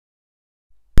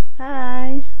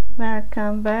Hi,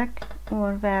 welcome back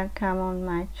or welcome on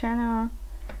my channel.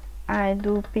 I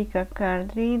do pick a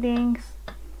card readings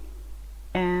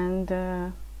and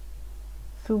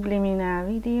subliminal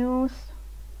videos.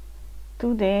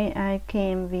 Today I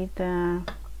came with a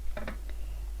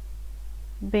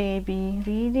baby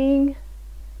reading.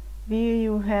 Will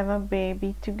you have a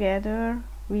baby together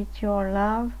with your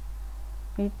love,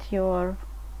 with your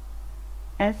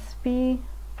SP,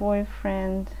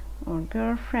 boyfriend or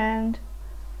girlfriend?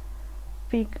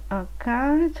 Pick a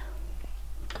card.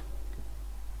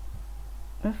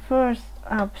 The first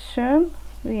option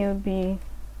will be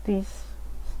these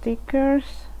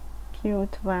stickers,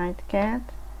 cute white cat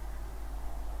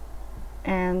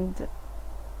and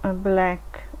a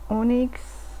black onyx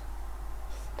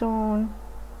stone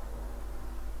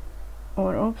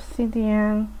or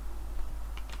obsidian.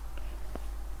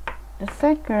 The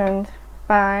second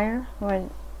pile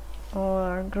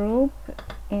or group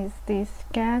is these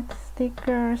cat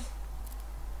stickers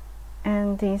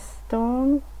and this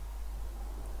stone,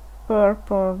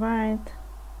 purple, white.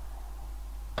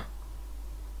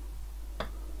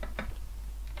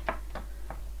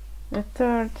 The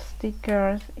third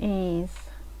sticker is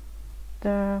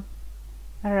the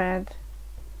reddish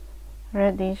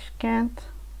cat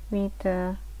with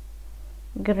a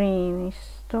greenish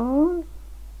stone.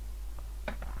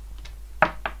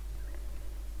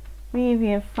 We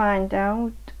will find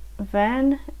out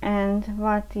when and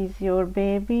what is your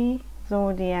baby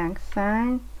zodiac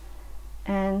sign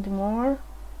and more.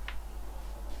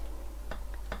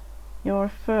 Your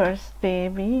first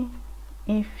baby,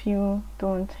 if you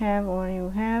don't have, or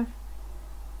you have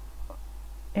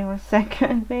your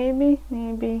second baby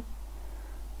maybe.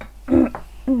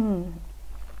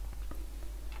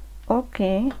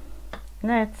 Okay,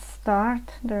 let's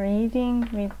start the reading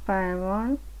with pile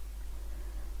 1.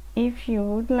 If you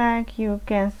would like, you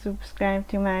can subscribe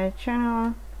to my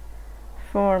channel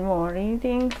for more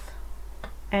readings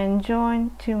and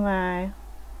join to my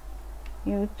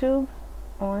YouTube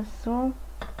also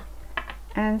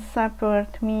and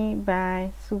support me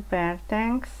by super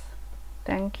thanks.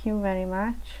 Thank you very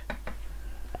much.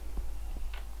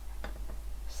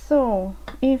 So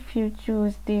if you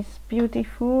choose this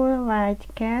beautiful white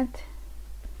cat,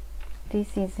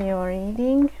 this is your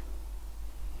reading.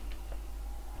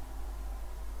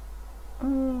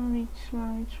 Which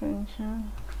one?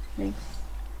 This.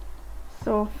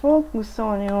 So focus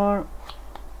on your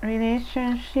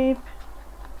relationship,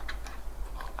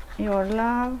 your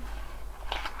love,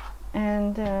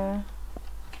 and the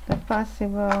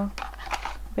possible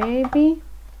baby.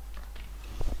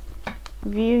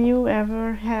 Will you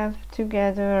ever have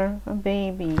together a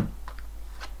baby?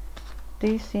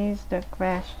 This is the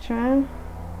question.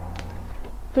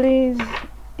 Please,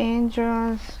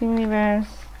 angels, universe,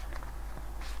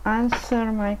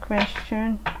 answer my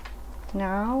question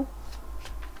now.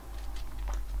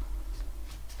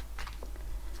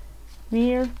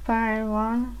 Will pile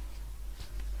 1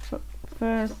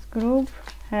 first group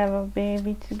have a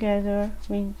baby together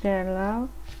with their love?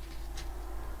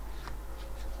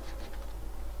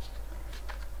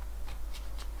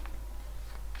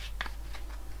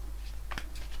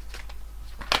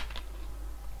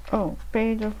 Oh,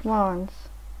 Page of Wands.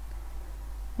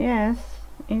 Yes,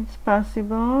 it's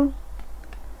possible.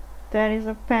 There is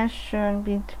a passion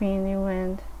between you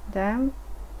and them.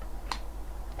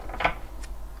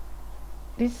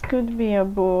 This could be a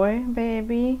boy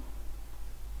baby.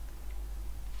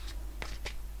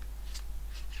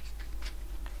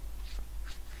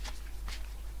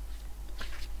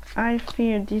 I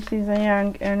feel this is a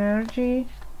young energy,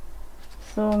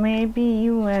 so maybe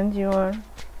you and your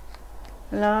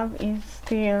love is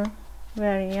still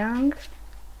very young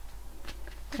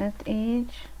at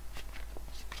age.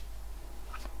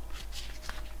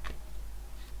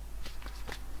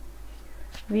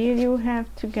 Will you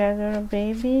have together a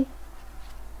baby?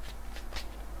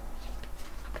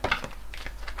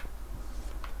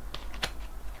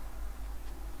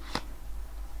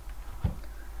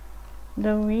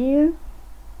 The wheel.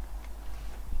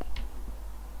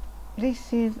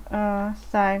 This is a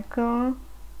cycle,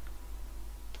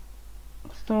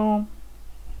 so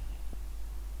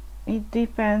it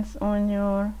depends on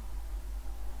your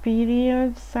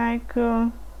period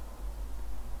cycle.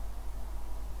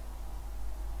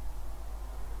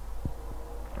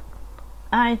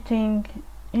 I think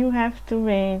you have to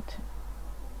wait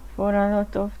for a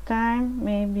lot of time,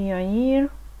 maybe a year,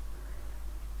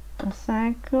 a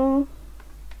cycle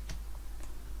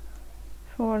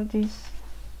for this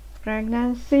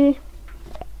pregnancy.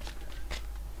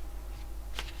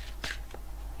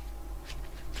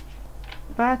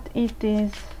 But it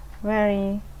is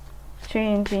very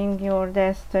changing your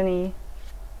destiny.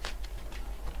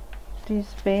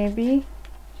 This baby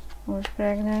or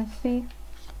pregnancy.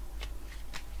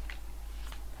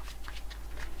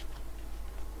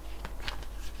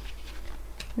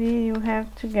 Will you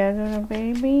have together a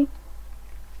baby?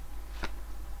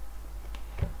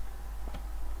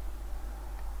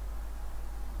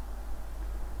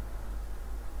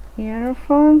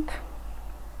 Hierophant.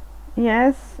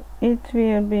 Yes, it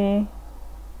will be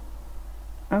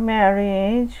a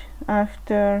marriage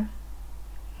after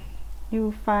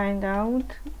you find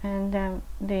out, and then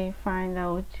they find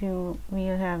out you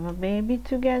will have a baby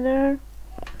together.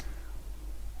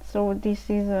 So this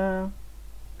is a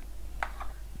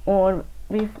or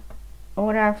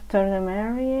after the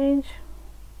marriage.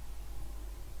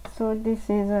 So this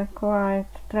is a quite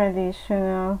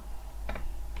traditional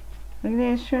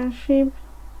relationship.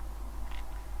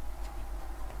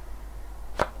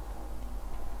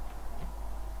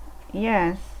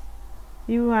 Yes,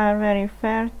 you are very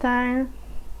fertile,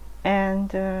 and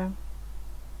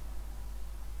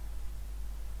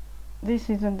this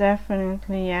is a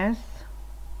definitely yes.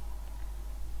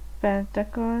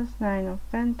 Pentacles, Nine of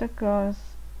Pentacles,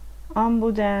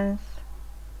 abundance,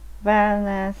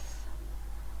 wellness,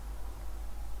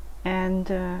 and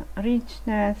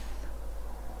richness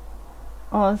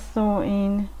also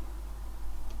in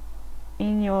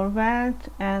your wealth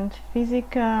and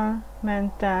physical,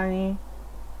 mentally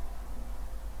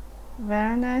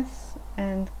wellness,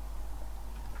 and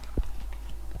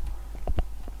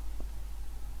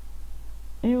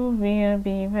you will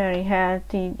be very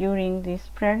healthy during this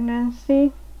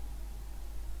pregnancy,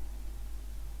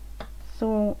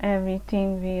 so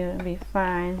everything will be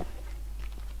fine.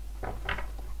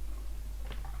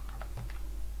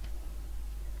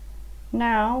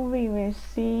 Now we will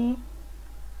see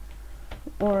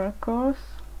oracles.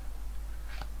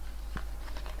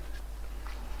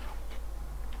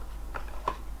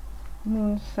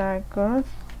 Moon cycles.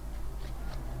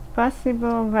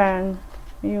 Possible when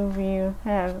you will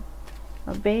have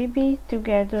a baby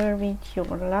together with your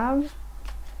love,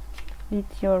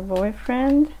 with your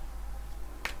boyfriend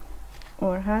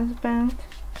or husband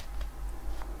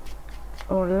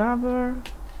or lover.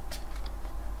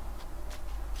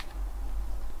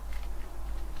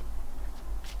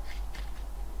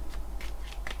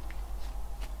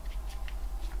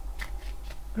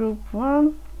 Group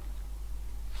 1.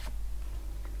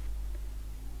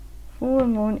 Full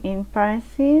moon in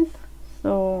Pisces,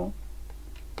 so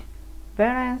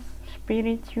balance,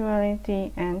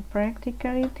 spirituality and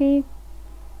practicality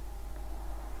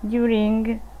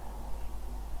during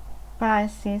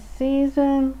Pisces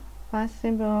season.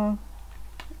 Possible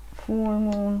full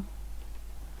moon.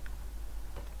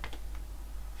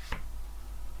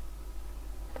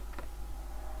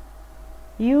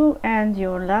 You and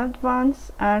your loved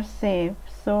ones are safe,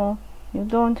 so you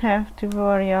don't have to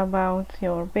worry about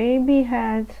your baby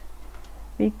health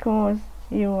because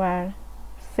you are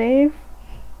safe.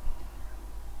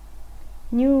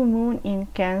 New moon in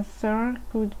Cancer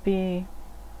could be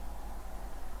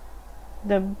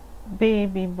the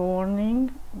baby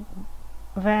born,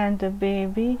 when the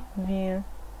baby will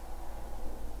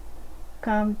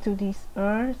come to this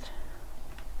earth,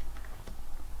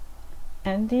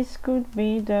 and this could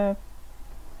be the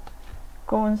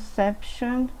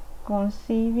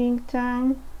conceiving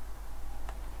time.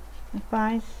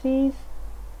 Pisces,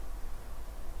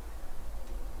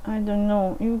 I don't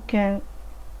know, you can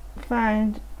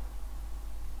find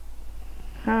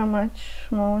how much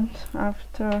months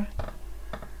after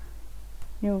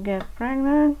you get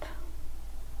pregnant.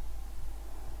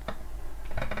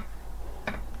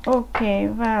 Okay,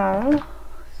 well,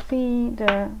 see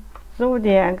the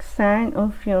zodiac sign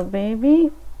of your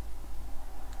baby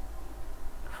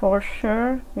for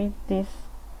sure with this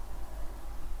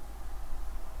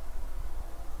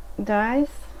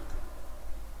dice.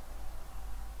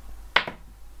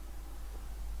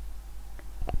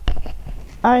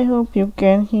 I hope you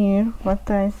can hear what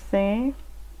I say.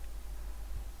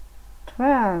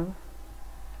 12.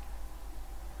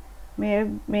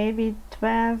 Maybe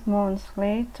 12 months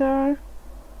later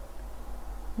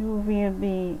you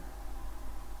will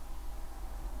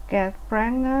get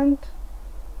pregnant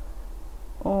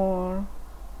or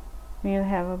will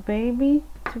have a baby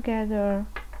together,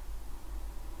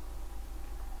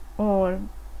 or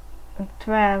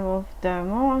 12 of the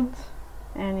month,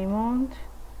 any month,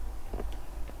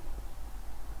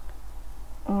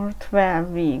 or 12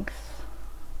 weeks.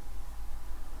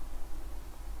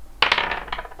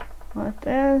 What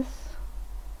else?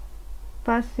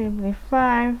 Possibly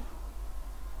 5.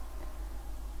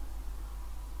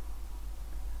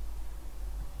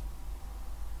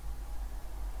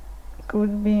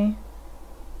 could be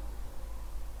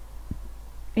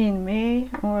in May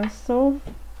also.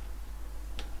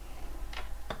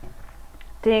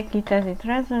 Take it as it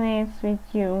resonates with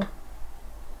you.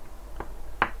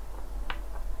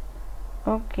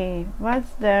 Okay,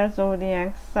 what's their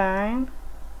zodiac sign?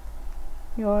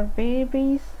 Your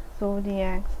baby's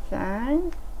zodiac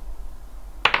sign.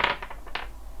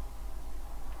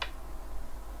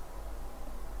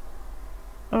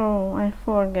 Oh, I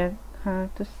forget how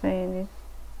to say this.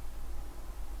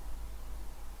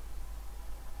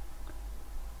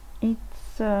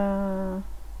 It's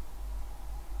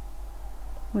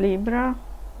Libra,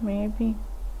 maybe.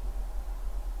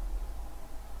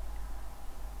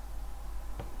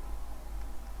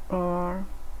 Or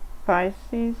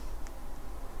Pisces.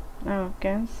 No,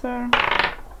 Cancer.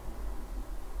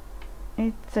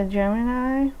 It's a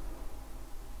Gemini.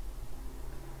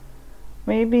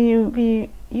 Maybe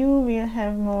you will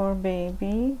have more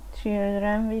baby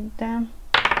children with them.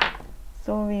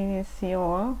 So we will see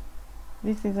all.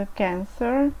 This is a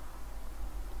Cancer.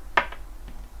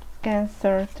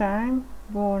 Cancer time.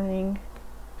 Born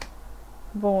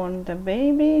the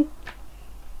baby.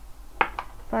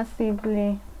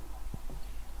 Possibly.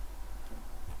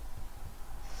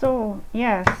 So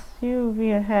yes, you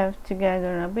will have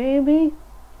together a baby.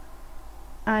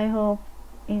 I hope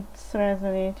it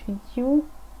resonates with you.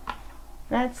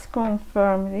 Let's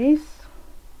confirm this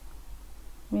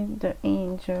with the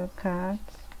angel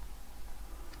cards.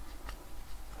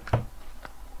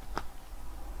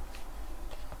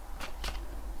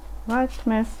 What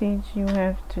message you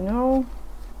have to know?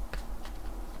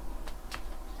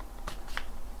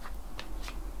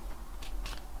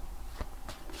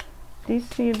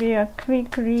 This will be a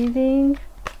quick reading.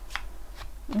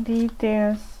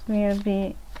 Details will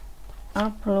be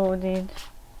uploaded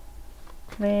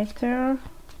later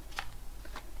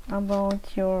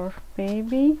about your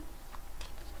baby.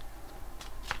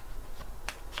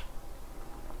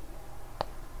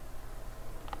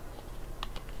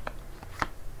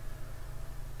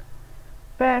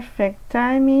 Perfect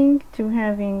timing to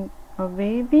having a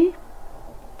baby.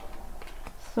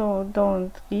 So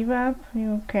don't give up,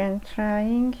 you can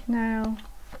trying now.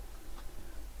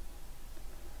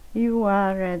 You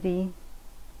are ready.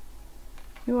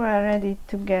 You are ready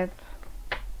to get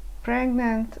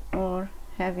pregnant or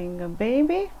having a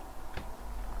baby.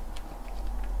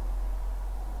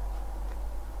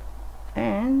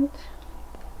 And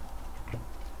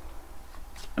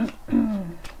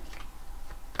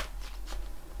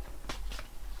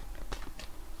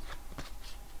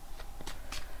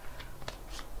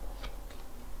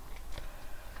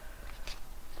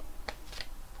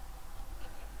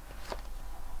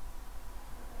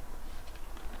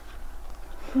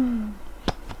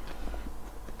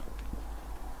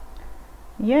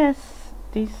yes,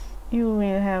 you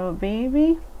will have a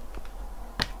baby.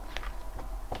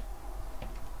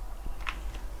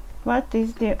 What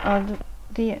is the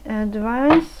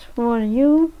advice for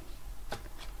you,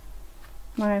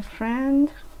 my friend?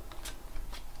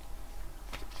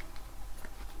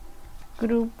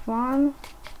 Group 1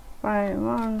 by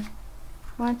 1.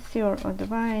 What's your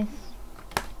advice?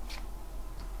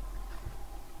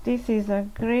 This is a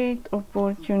great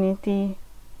opportunity.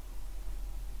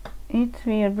 It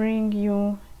will bring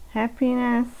you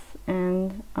happiness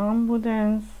and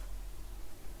abundance.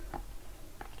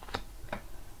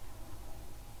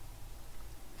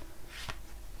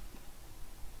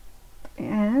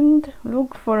 And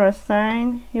look for a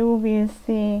sign. You will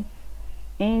see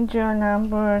angel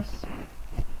numbers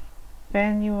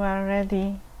when you are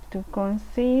ready to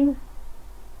conceive.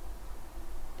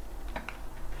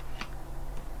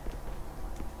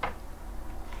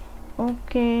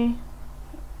 Okay,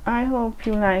 I hope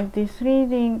you like this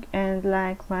reading and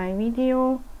like my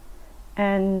video,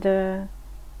 and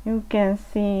you can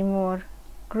see more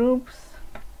groups.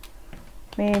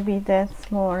 Maybe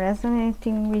that's more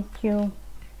resonating with you.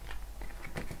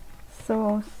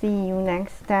 So see you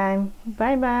next time.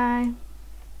 Bye bye.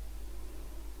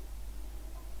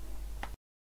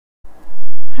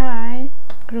 Hi,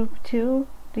 group 2,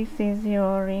 this is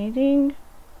your reading.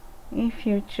 If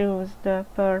you choose the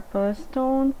purple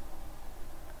stone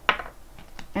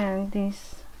and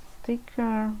this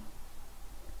sticker,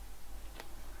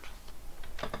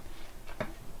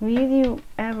 will you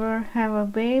ever have a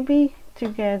baby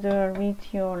together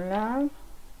with your love?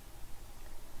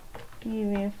 We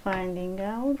will finding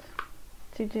out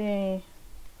today.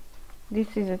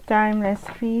 This is a timeless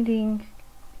reading.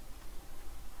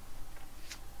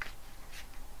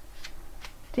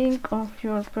 Think of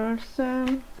your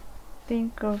person.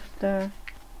 Think of the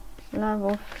love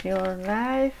of your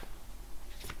life.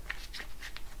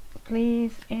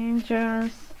 Please,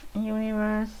 angels,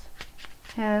 universe,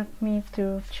 help me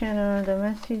to channel the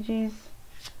messages.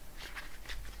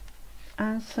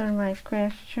 Answer my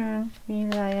question.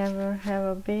 Will I ever have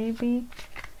a baby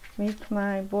with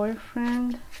my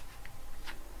boyfriend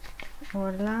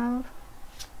or love?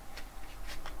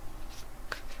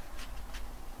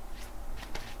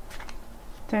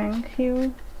 Thank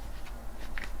you.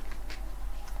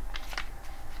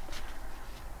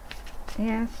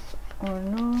 Yes or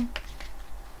no?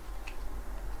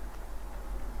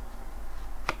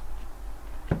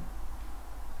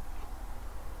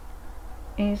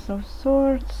 Ace of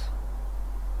Swords.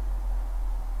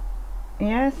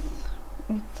 Yes,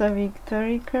 it's a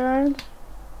victory card.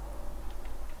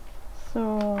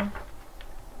 So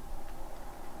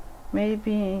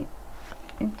maybe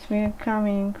it will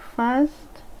coming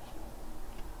fast,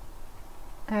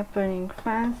 happening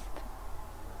fast.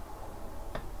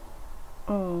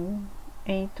 Oh,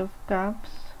 Eight of Cups.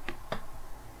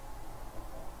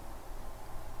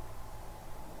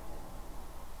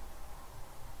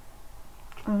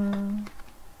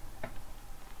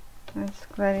 Let's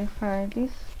clarify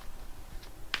this.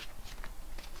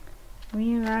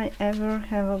 Will I ever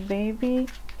have a baby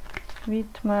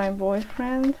with my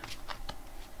boyfriend?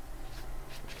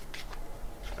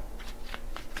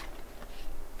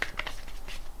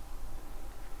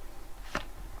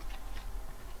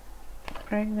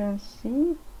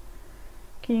 Pregnancy.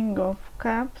 King of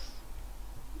Cups.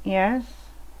 Yes,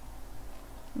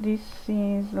 this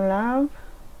is love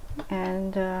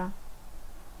and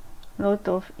lot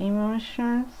of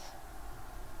emotions.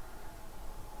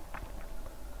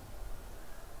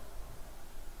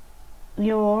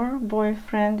 Your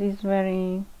boyfriend is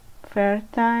very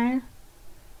fertile.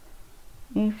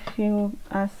 If you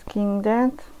asking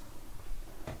that,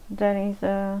 there is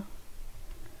a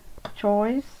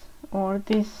choice, or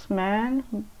this man,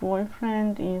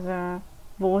 boyfriend, is a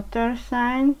water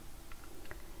sign,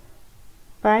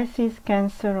 Pisces,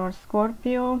 Cancer or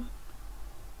Scorpio.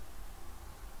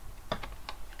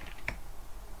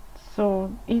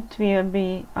 So it will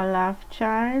be a love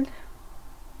child.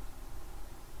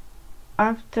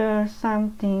 After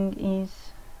something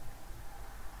is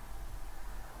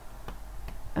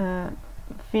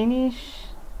finished,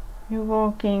 you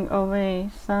walking away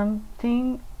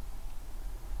something,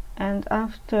 and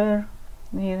after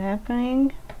it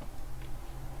happening,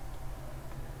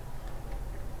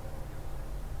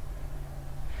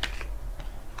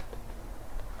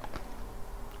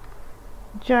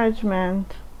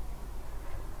 Judgment.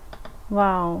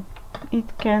 Wow,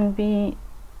 it can be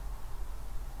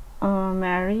a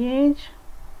marriage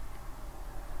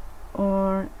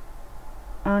or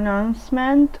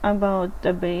announcement about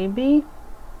the baby.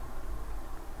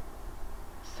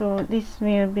 So this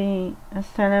will be a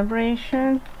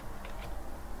celebration,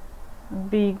 a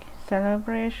big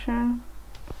celebration.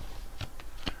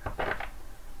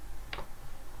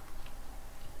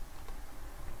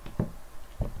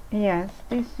 Yes,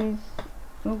 this is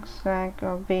looks like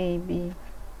a baby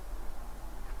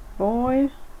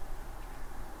boy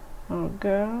or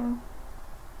girl.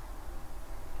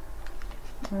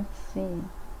 Let's see.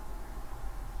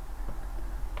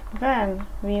 When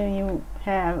will you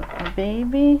have a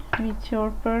baby with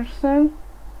your person?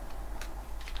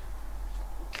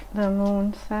 The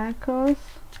moon cycles.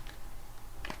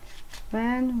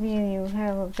 When will you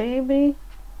have a baby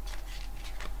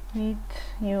with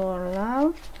your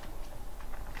love?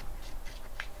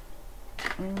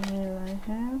 When will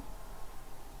I have?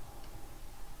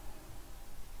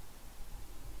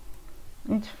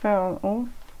 It fell off.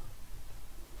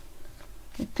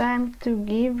 Time to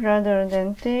give rather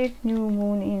than take. New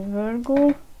moon in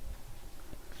Virgo.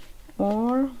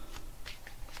 Or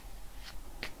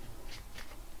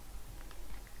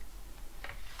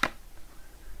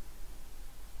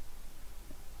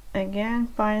again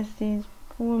Pisces,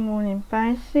 full moon in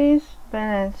Pisces.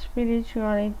 Balance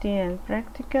spirituality and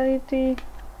practicality.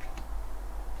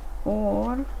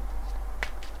 Or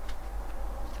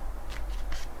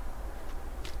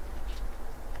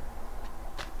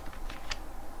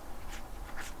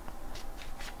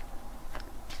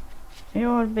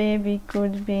your baby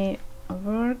could be a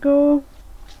Virgo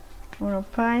or a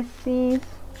Pisces,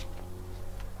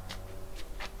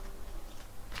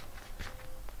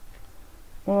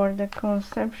 or the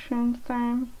conception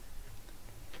time,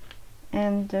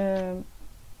 and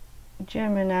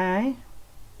Gemini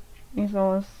is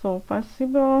also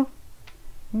possible.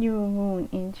 New moon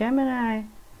in Gemini.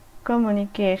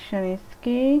 Communication is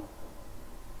key,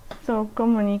 so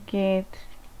communicate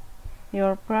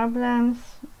your problems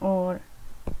or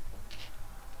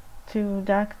to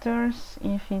doctors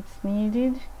if it's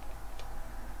needed.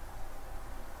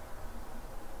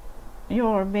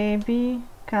 your baby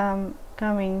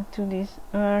coming to this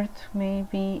earth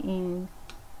maybe in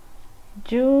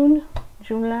June,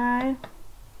 July,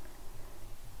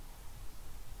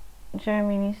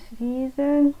 Gemini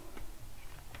season,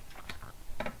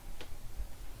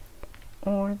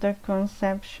 or the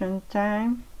conception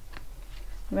time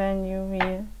when you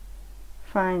will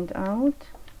find out.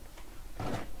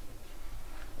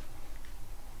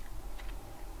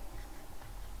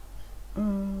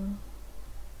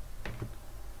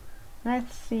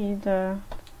 Let's see the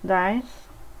dice.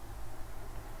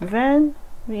 When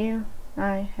will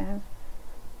I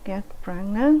get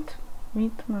pregnant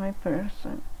with my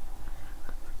person?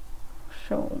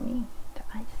 Show me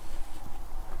dice.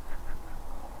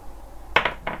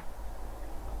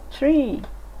 3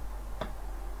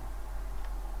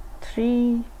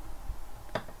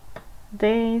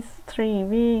 days, 3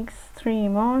 weeks, 3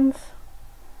 months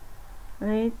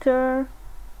later,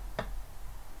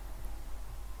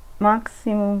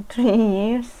 maximum 3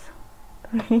 years.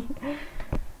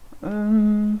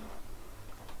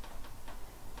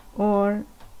 Or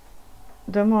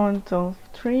the month of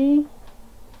 3,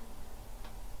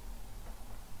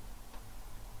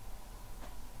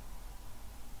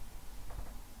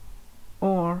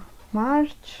 or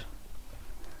March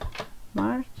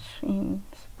in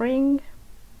spring.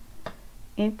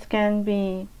 It can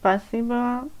be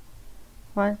possible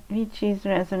which is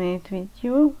resonate with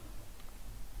you.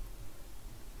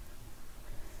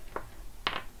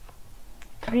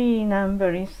 3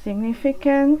 number is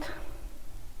significant.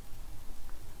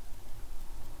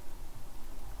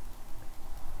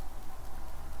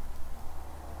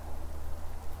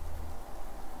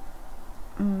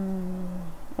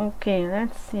 Okay,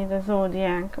 let's see the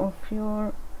zodiac of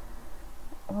your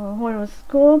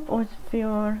horoscope of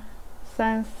your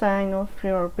sun sign of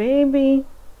your baby.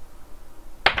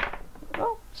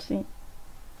 Oh, see,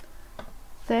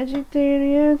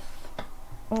 Sagittarius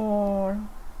or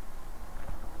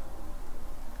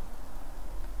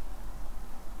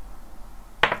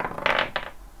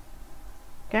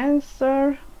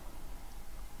Cancer,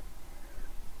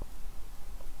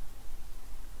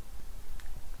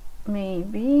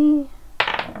 maybe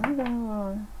another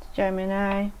one,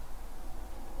 Gemini.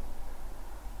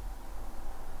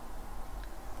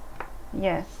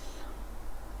 Yes,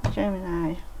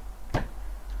 Gemini.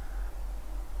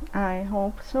 I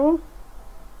hope so.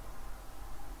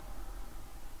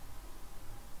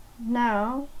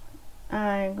 Now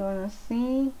I'm gonna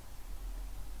see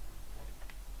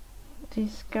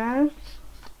these cards.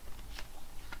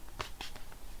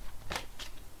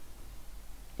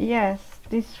 Yes,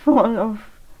 this fall of,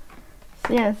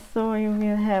 yes, so you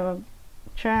will have a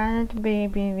child,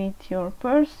 baby with your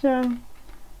person.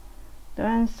 The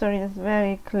answer is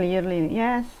very clearly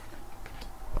yes.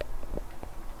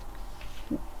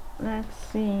 Let's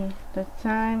see the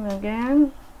time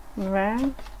again.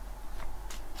 When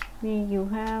will you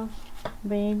have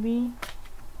baby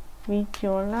with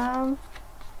your love?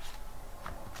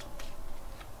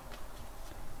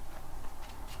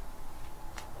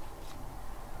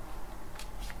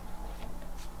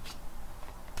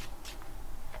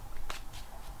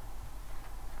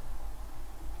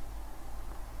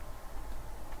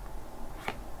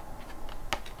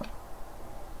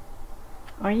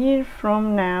 A year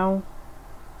from now.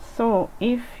 So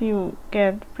if you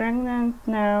get pregnant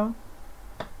now,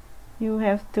 you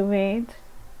have to wait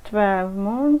 12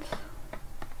 months.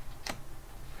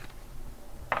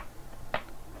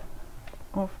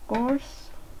 Of course.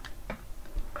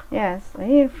 Yes, a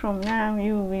year from now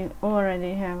you will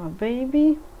already have a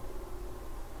baby.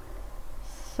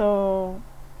 So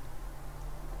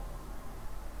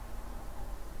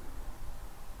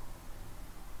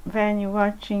when you're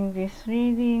watching this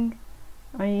reading,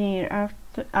 a year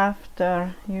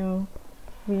after you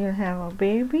will have a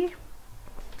baby.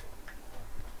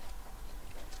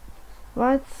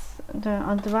 What's the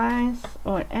advice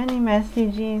or any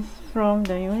messages from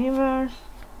the universe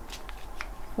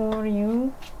for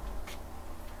you?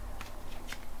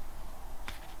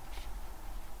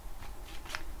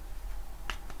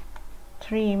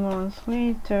 Three months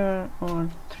later, or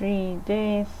 3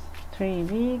 days, 3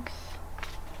 weeks.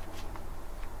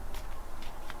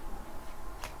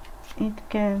 It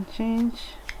can change.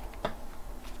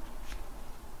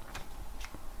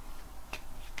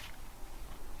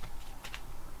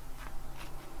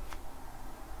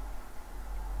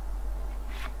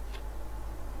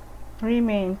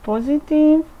 Remain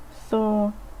positive,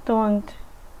 so don't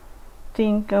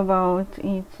think about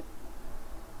it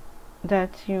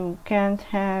that you can't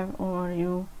have or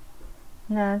you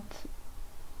not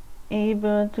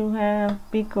able to have,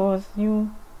 because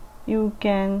you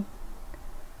can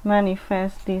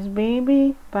manifest this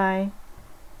baby by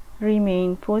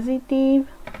remain positive.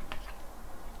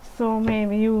 So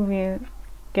maybe you will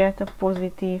get a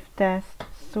positive test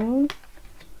soon.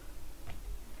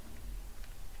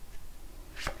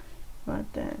 But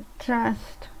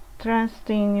trust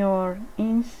in your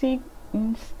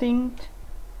instinct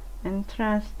and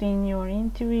trust in your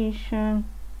intuition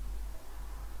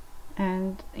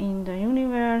and in the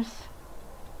universe.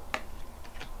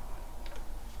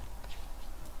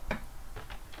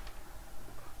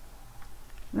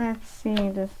 Let's see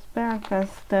the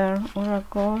Spellcaster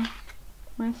Oracle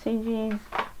messages.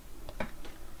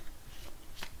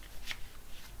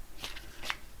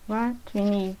 What we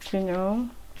need to know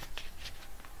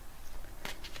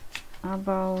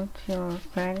about your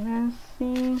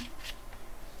pregnancy.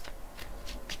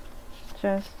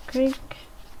 Just quick.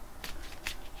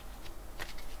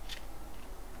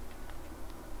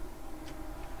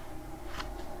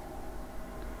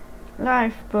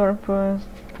 Life purpose.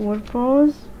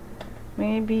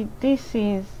 Maybe this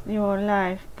is your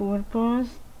life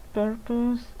purpose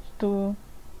to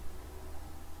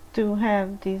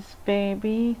have this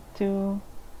baby, to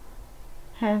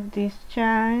have this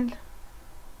child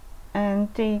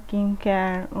and taking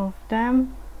care of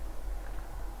them.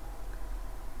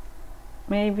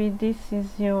 Maybe this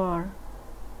is your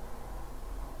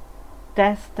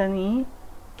destiny.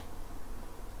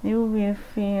 You will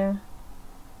feel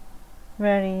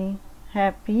very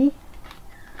happy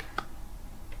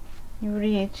you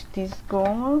reach this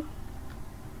goal,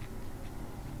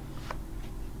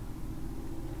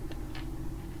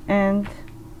 and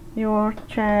your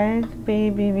child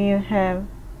baby will have,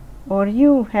 or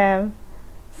you have,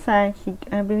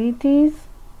 psychic abilities.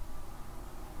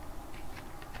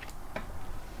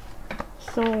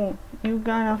 So you're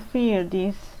gonna feel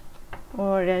this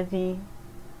already,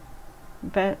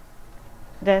 but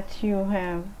that you will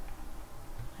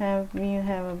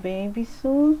have a baby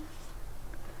soon.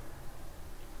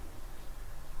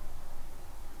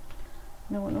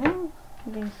 No,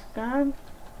 this card.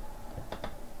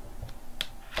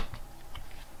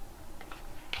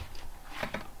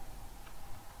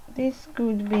 This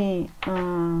could be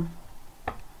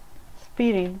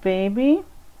spirit baby.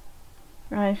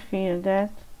 I feel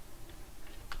that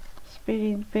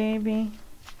spirit baby.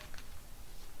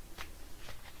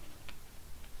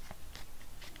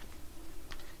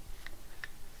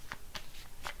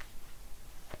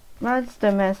 What's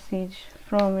the message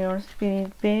from your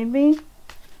spirit baby?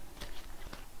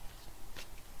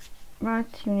 What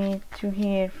you need to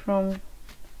hear from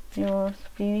your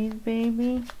spirit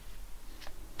baby?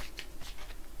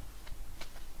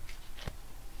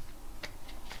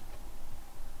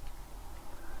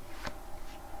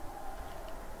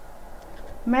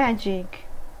 Magic.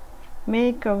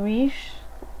 Make a wish.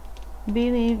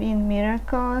 Believe in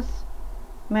miracles.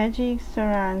 Magic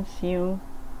surrounds you.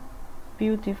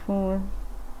 Beautiful.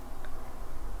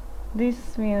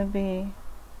 This will be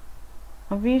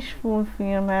a wish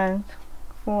fulfillment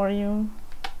for you.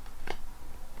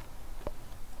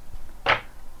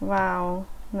 Wow,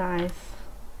 nice.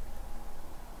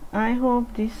 I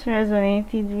hope this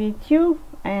resonated with you,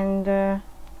 and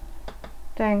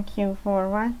thank you for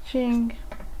watching,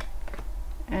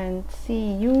 and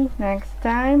see you next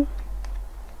time.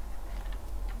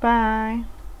 Bye.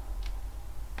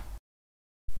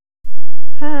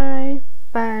 Hi,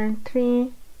 pile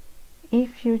 3.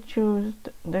 If you choose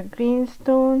the green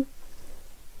stone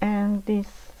and these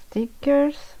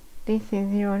stickers, this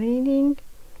is your reading.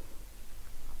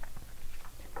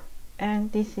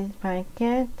 And this is my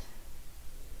cat.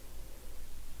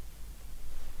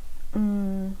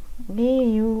 Will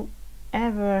you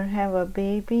ever have a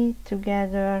baby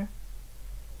together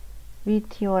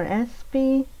with your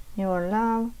SP, your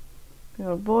love,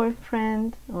 your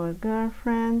boyfriend or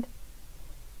girlfriend?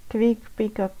 Quick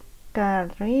pick-up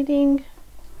card reading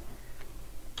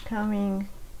coming.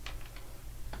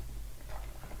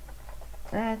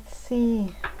 Let's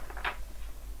see.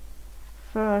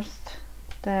 First,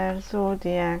 their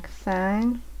zodiac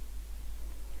sign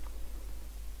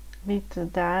with the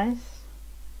dice.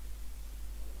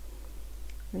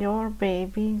 Your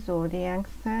baby zodiac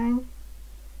sign,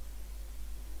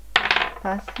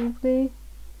 possibly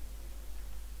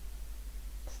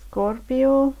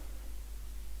Scorpio,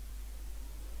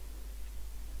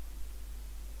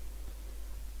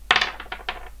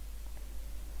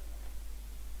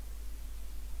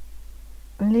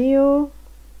 Leo.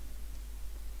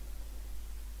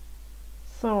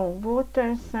 So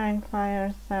water sign,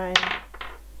 fire sign,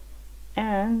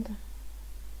 and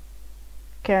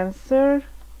Cancer,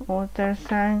 water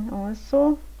sign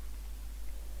also.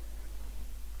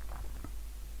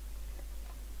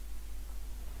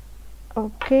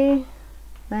 Okay,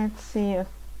 let's see a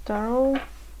tarot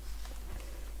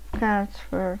cards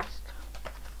first.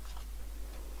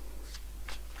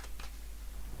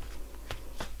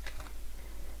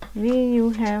 Will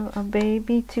you have a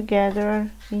baby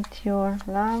together with your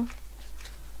love?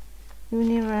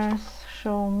 Universe,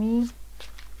 show me.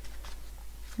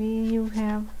 Will you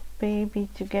have baby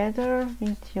together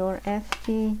with your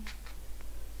SP?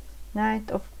 Knight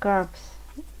of Cups.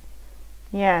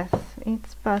 Yes,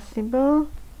 it's possible.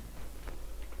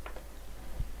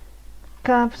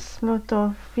 Cups, lot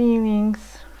of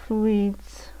feelings,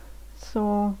 fluids,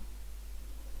 so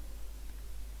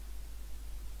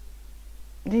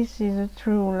this is a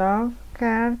true love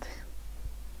card.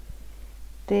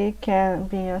 They can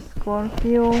be a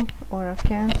Scorpio or a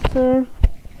Cancer.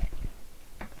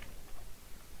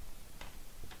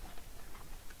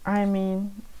 I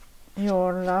mean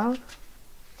your love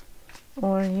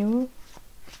or you.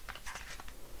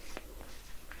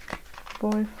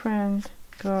 Boyfriend,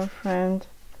 girlfriend.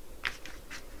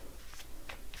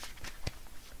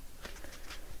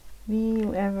 Will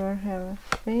you ever have a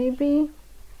baby?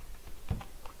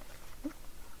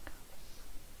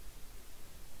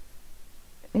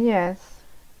 Yes,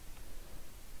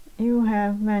 you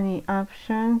have many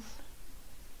options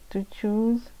to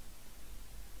choose,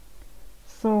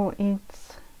 so it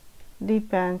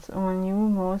depends on you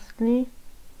mostly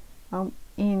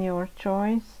in your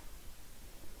choice.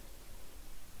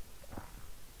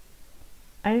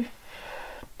 I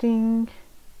think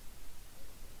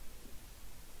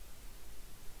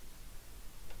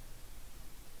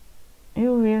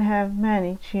you will have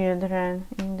many children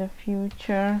in the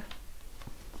future.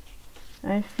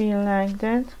 I feel like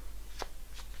that.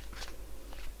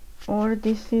 Or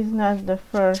this is not the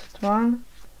first one.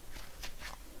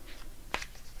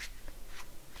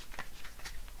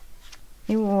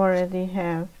 You already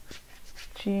have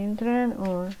children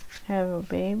or have a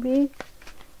baby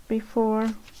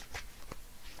before.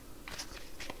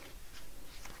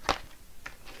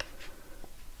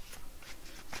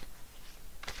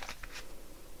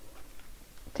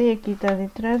 Take it as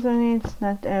it resonates,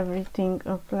 not everything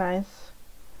applies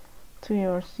to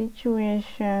your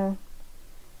situation.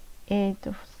 Eight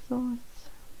of Swords.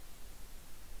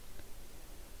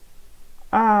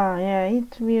 Yeah,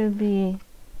 it will be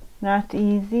not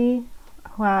easy.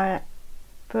 Why,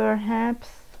 perhaps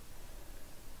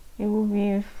you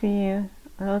will feel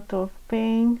a lot of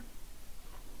pain.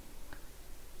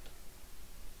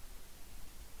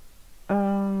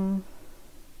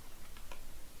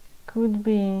 Could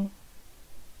be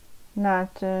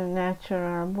not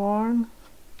natural born.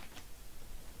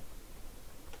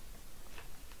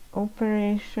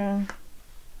 Operation.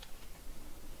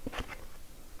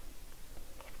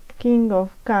 King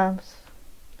of Cups.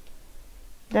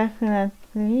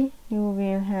 Definitely you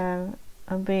will have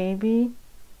a baby,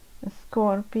 a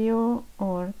Scorpio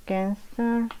or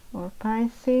Cancer or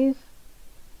Pisces.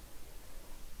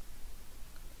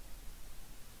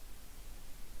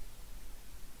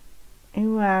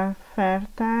 You are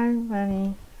fertile,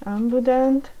 very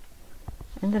abundant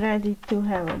and ready to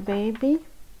have a baby.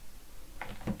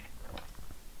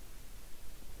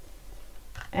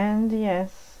 And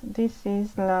yes, this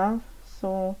is love,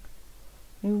 so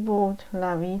you both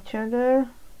love each other.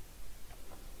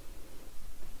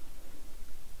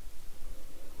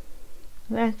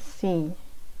 Let's see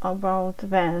about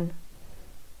when.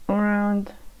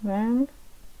 Around when?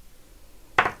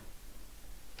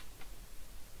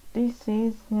 This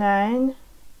is 9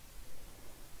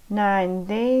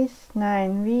 days,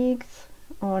 9 weeks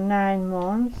or 9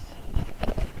 months.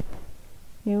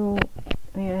 You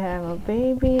will have a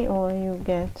baby or you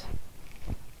get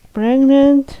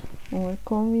pregnant or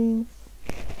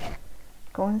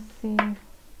conceive.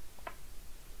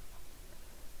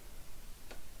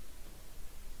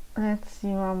 Let's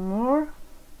see one more.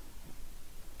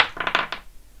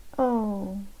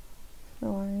 Oh,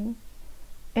 sorry.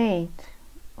 8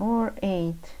 or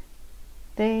 8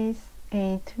 days,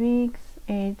 8 weeks,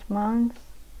 8 months,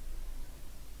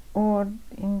 or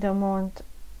in the months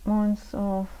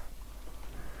of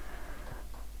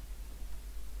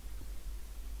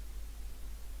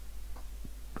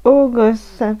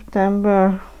August,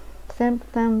 September,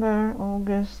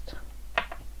 August.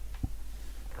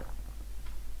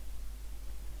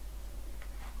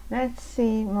 Let's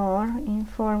see more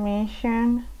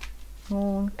information.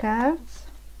 Moon cards.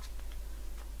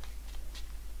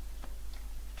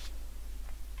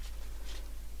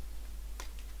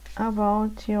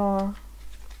 About your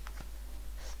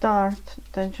start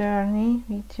the journey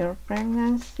with your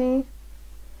pregnancy.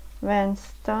 When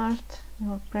start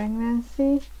your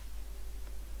pregnancy.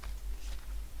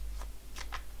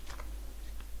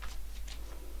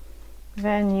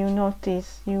 when you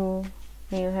notice you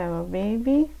will have a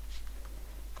baby.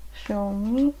 Show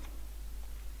me.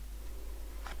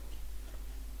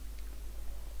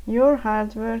 Your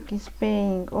hard work is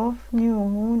paying off. New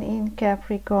moon in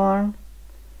Capricorn.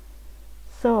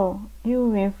 So you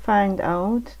will find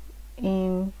out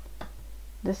in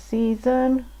the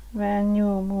season when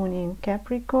new moon in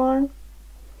Capricorn.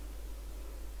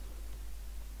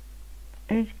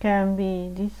 It can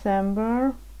be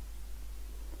December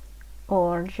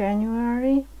or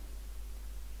January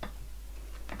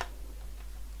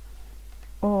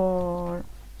or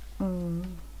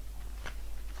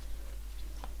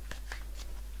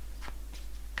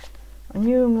a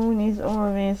new moon is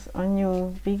always a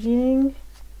new beginning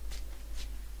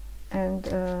and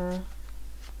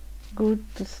good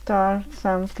to start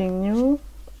something new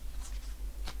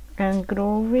and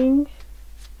growing.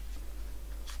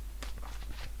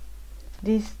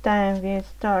 This time will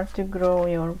start to grow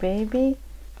your baby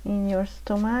in your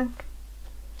stomach.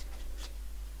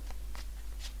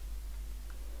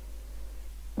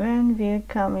 When will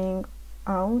coming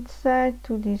outside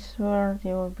to this world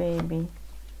your baby?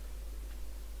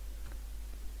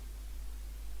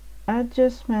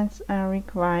 Adjustments are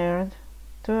required.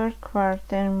 Third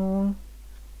quarter moon.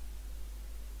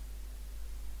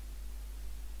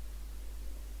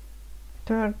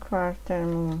 Third quarter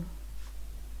moon.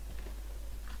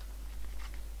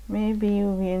 Maybe you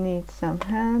will need some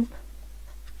help.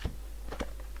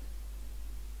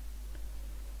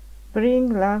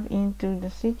 Bring love into the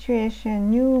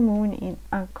situation. New moon in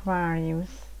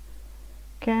Aquarius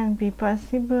can be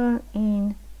possible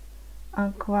in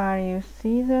Aquarius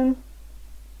season,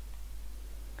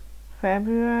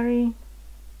 February.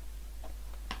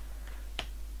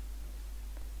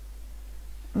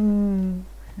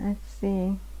 Let's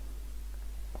see.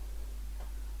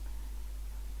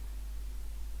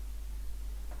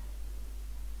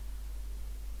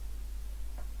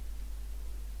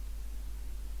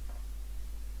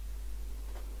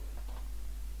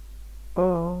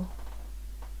 Oh.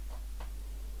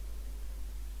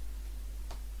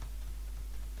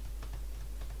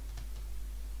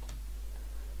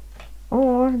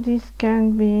 Or this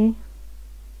can be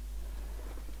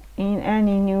in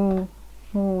any new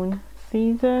moon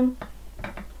season.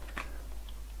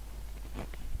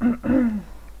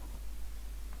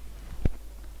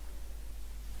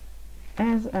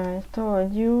 As I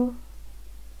told you,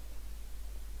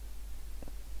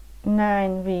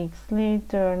 9 weeks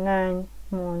later, 9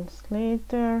 months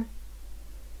later,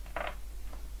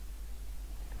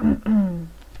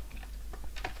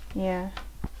 yeah.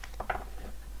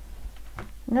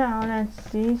 Now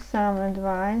let's see some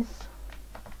advice.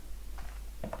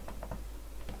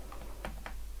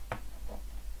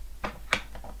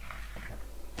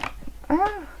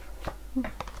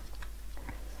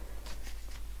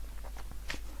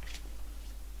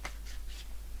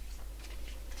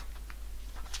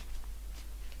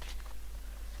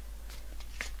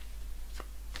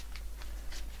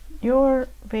 Your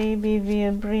baby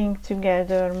will bring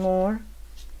together more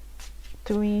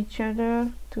to each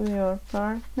other, to your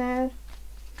partner.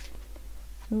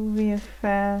 You will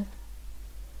feel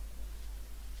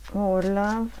more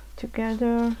love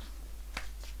together.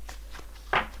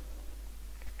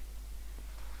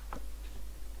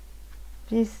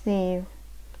 Receive.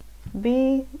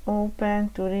 Be open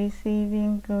to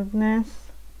receiving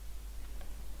goodness.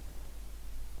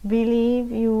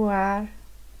 Believe you are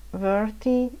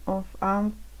worthy of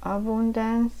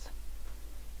abundance.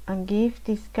 A gift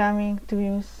is coming to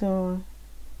you soon.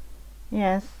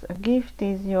 Yes, a gift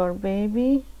is your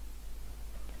baby.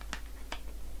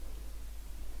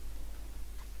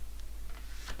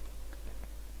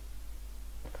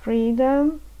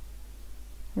 Freedom.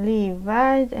 Live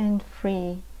wide and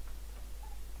free.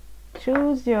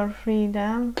 Choose your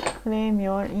freedom. Claim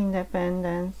your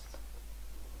independence.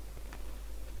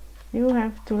 You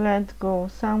have to let go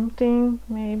something,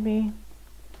 maybe,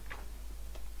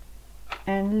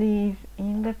 and live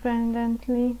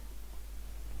independently.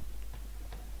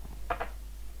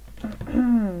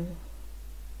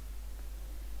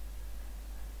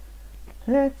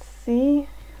 Let's see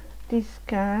these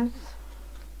cards.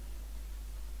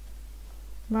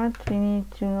 What we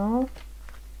need to know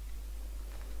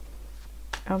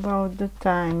about the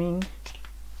timing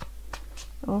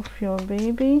of your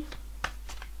baby.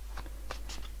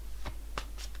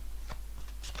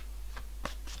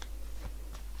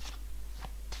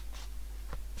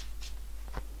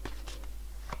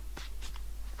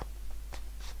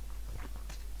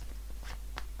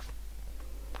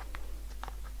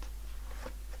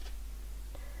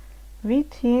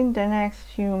 Within the next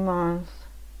few months.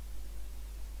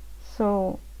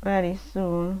 So very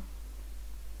soon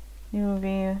you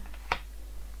will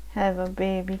have a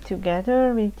baby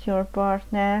together with your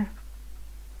partner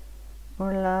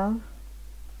or love.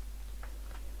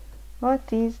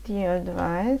 What is the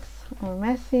advice or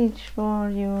message for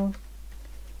you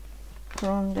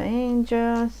from the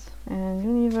angels and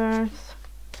universe?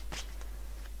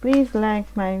 Please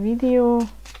like my video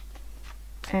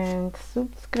and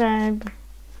subscribe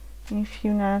if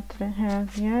you not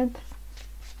have yet,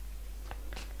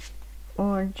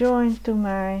 or join to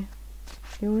my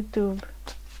YouTube.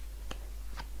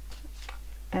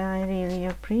 I really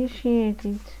appreciate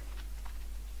it.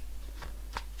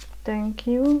 Thank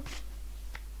you.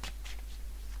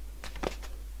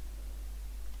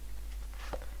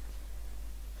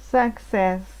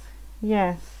 Success,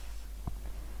 yes,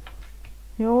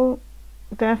 you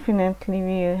definitely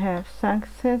will have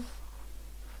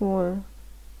successful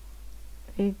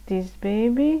with this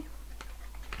baby.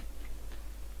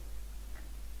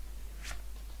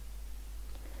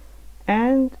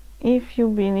 And if you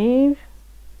believe,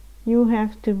 you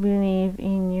have to believe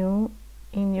in you,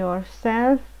 in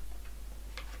yourself.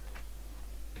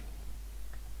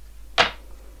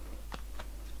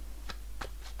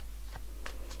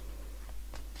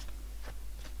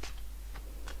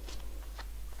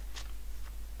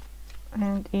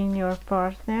 And in your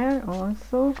partner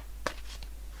also.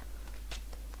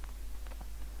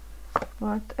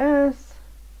 What else?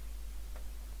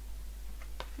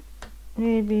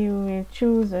 Maybe you will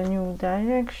choose a new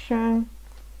direction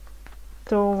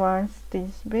towards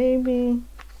this baby.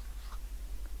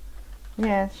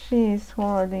 Yes, she is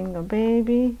holding a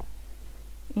baby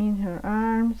in her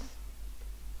arms,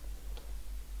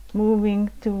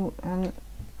 moving to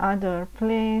another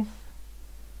place,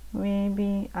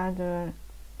 maybe other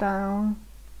town,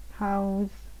 house,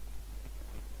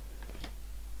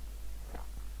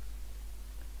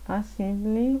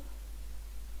 possibly.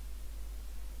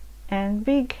 And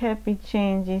big happy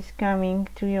change is coming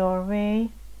to your way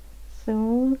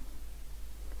soon.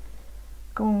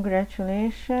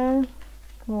 Congratulations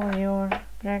for your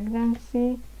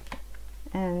pregnancy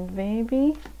and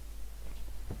baby.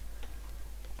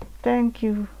 Thank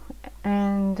you,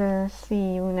 and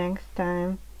see you next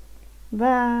time.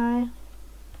 Bye.